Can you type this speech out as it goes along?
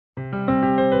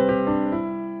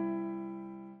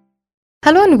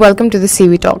Hello and welcome to the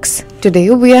CV Talks. Today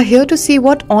we are here to see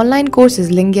what online courses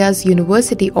Lingaya's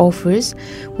university offers,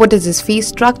 what is its fee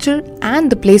structure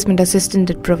and the placement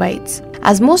assistance it provides.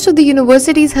 As most of the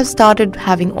universities have started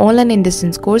having online and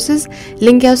distance courses,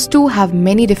 Lingaya's too have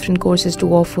many different courses to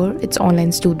offer its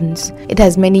online students. It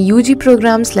has many UG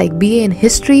programs like BA in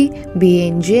History, BA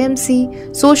in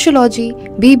JMC, Sociology,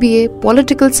 BBA,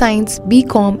 Political Science,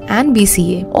 BCom and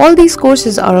BCA. All these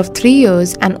courses are of 3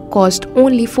 years and cost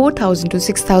only 4,000 to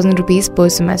 6,000 rupees per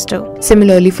semester.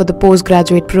 Similarly, for the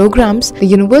postgraduate programs, the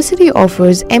university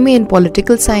offers MA in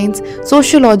Political Science,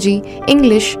 Sociology,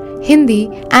 English, Hindi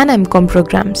and MCom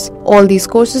programs. All these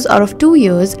courses are of 2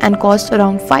 years and cost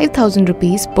around 5,000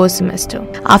 rupees per semester.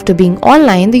 After being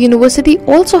online, the university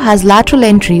also has lateral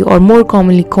entry or more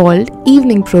commonly called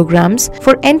evening programs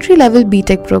for entry-level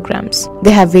B.tech programs.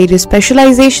 They have various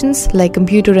specializations like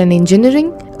computer and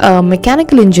engineering,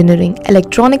 mechanical engineering,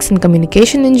 electronics and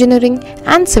communication engineering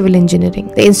and civil engineering.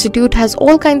 The institute has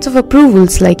all kinds of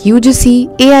approvals like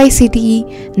UGC,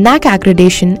 AICTE, NAAC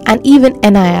accreditation and even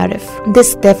NIRF.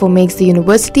 This therefore makes the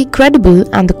university credible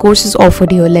and the courses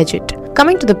offered here legit.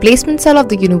 Coming to the placement cell of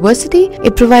the university,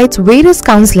 it provides various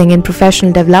counseling and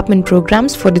professional development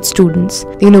programs for its students.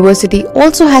 The university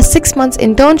also has 6 months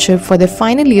internship for their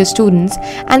final year students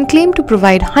and claim to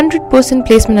provide 100%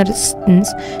 placement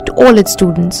assistance to all its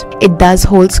students. It thus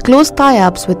holds close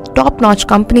tie-ups with top-notch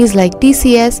companies like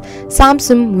TCS,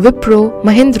 Samsung, Wipro,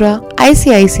 Mahindra,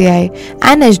 ICICI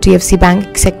and HDFC Bank,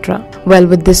 etc. Well,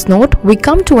 with this note, we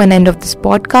come to an end of this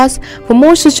podcast. For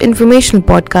more such informational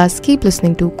podcasts, keep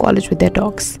listening to College Vidya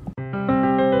Talks.